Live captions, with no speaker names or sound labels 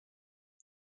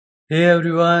Hey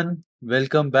everyone,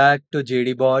 welcome back to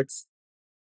JD Bots.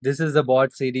 This is the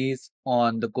bot series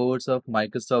on the course of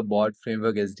Microsoft Bot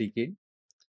Framework SDK.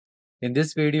 In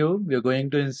this video, we are going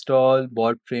to install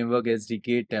Bot Framework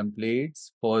SDK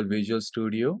templates for Visual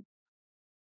Studio.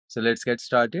 So let's get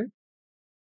started.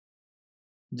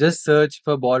 Just search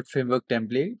for Bot Framework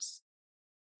templates.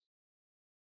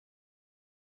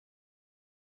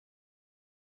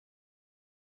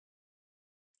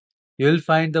 You will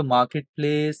find the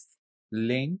marketplace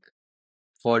link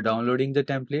for downloading the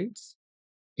templates.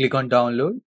 Click on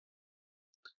download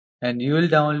and you will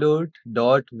download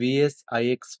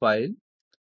 .vsix file.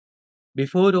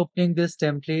 Before opening this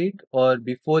template or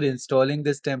before installing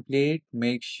this template,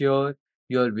 make sure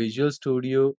your Visual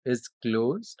Studio is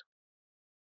closed.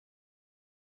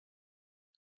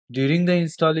 During the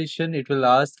installation, it will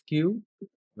ask you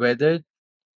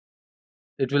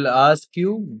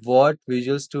what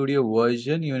Visual Studio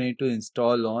version you need to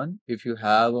install on if you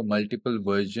have multiple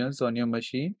versions on your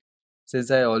machine.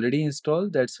 Since I already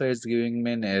installed, that's why it's giving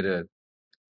me an error.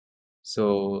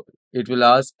 So it will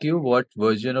ask you what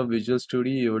version of Visual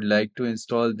Studio you would like to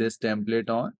install this template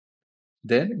on.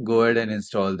 Then go ahead and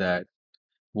install that.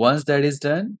 Once that is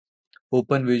done,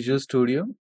 open Visual Studio,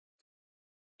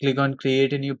 click on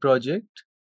Create a New Project.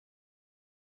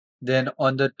 Then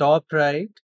on the top right,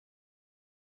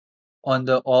 on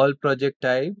the All Project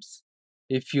Types,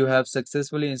 if you have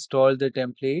successfully installed the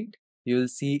template, you will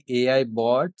see AI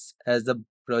bots as the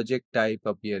project type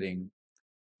appearing.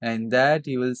 And that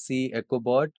you will see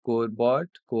EchoBot, Core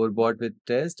Bot with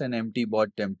test, and empty bot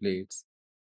templates.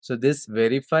 So this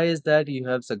verifies that you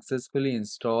have successfully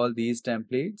installed these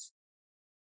templates.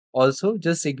 Also,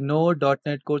 just ignore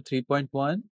 .NET Core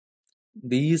 3.1.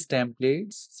 These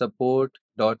templates support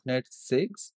 .NET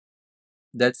 6.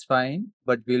 That's fine,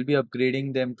 but we'll be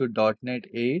upgrading them to .NET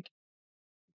 8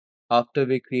 after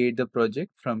we create the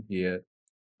project from here.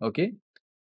 Okay?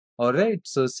 Alright,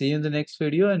 so see you in the next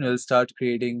video and we'll start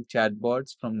creating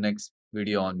chatbots from next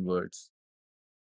video onwards.